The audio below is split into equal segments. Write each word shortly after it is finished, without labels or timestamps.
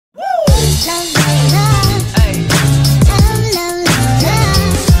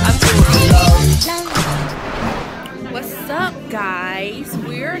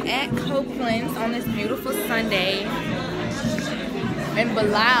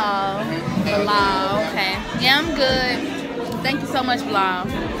Bilal. Bilal, okay. Yeah, I'm good. Thank you so much, Bilal.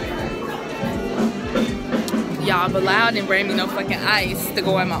 Y'all, Bilal didn't bring me no fucking ice to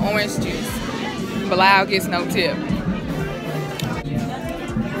go in my orange juice. Bilal gets no tip.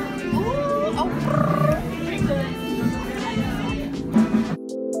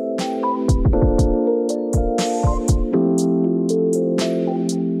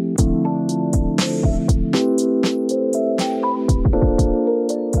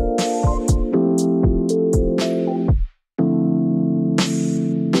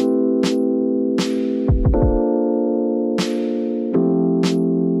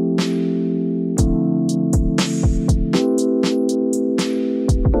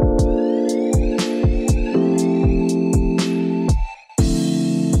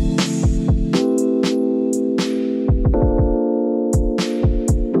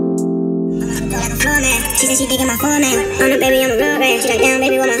 She said she digging my format. On the baby, I'm a real rat. She like, damn,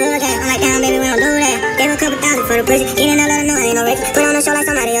 baby, where my hood at? I'm like, damn, baby, we don't do that. Gave her a couple thousand for the prison. Getting a lot of noise, ain't no record. Put on a show like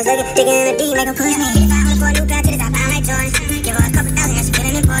somebody else. Digging in the deep, make her push me. 55 for a new pair to the top, I like Jordan. Give her a couple thousand, now she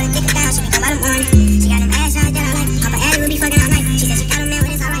feeling important. Kick it down, she be come by the morning. She got them ass shots that I like. Papa Addy will be fucking all night. She said she got a man,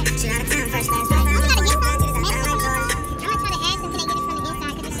 but it's alright. She out of town, first class.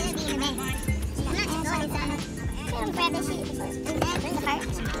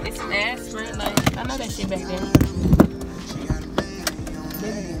 It's an aspirin, like, I know that shit back there.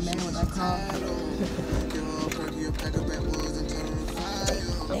 Baby get mad when I call.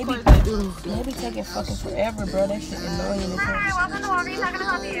 They be taking fucking forever, bro. That shit annoying. Hi, welcome to Walgreens. How can I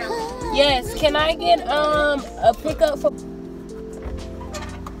help you? Yes, can I get a pickup for?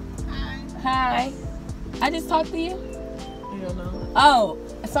 Hi. I just talked to you? Hell no. Oh,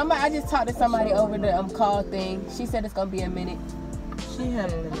 I just talked to somebody over the call thing. She said it's gonna be a minute. She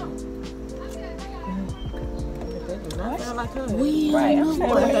handling it. We right, I'm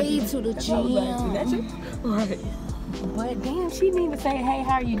way to the gym. Right. But damn, she didn't even say, hey,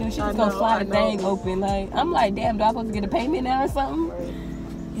 how are you doing? She just gonna fly the thing open. Like, I'm like, damn, do I supposed to get a payment now or something?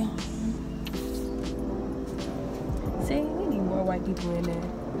 Yeah. See, we need more white people in there.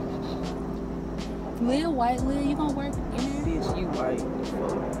 Lil, you gonna work in there? Bitch, you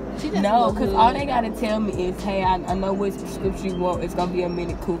white. No, because all they gotta tell me is, hey, I know which scripture you want. It's gonna be a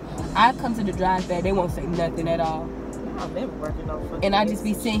minute, cool. I come to the drive back, they won't say nothing at all. I'm never working on fucking. And I just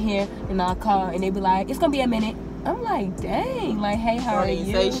be sitting here and I'll call and they be like, it's gonna be a minute. I'm like, dang, like, hey, how are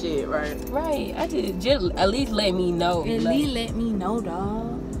you? Say shit, right? Right. I just at least let me know. At least let me know,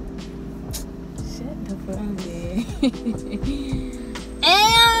 dog. Shut the fuck up.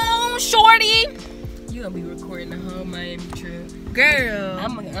 And shorty. You gonna be recording the whole Miami trip. Girl.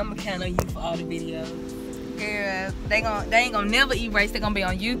 I'm gonna count on you for all the videos. Girl, they ain't gonna never erase. They gonna be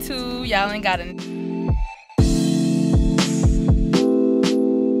on YouTube. Y'all ain't gotta.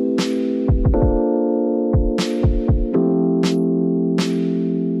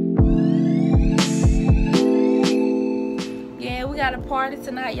 Yeah, we got a party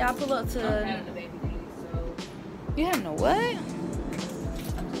tonight. Y'all pull up to. I'm having a baby daddy, so You having a what?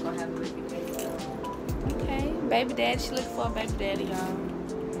 I'm just gonna have a baby daddy. Okay, baby daddy. She looking for a baby daddy, y'all.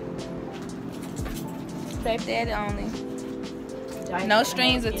 Baby daddy only. No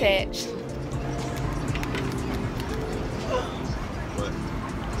strings attached.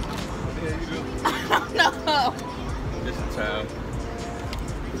 No. Just a towel.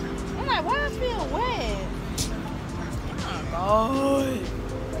 I'm like, why I feel wet? Oh.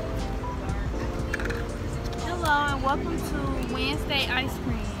 Hello and welcome to Wednesday ice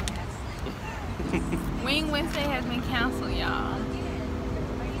cream. Wing Wednesday has been canceled, y'all.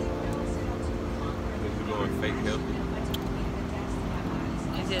 We're going fake healthy.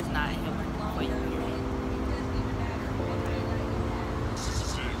 It's just not healthy for you.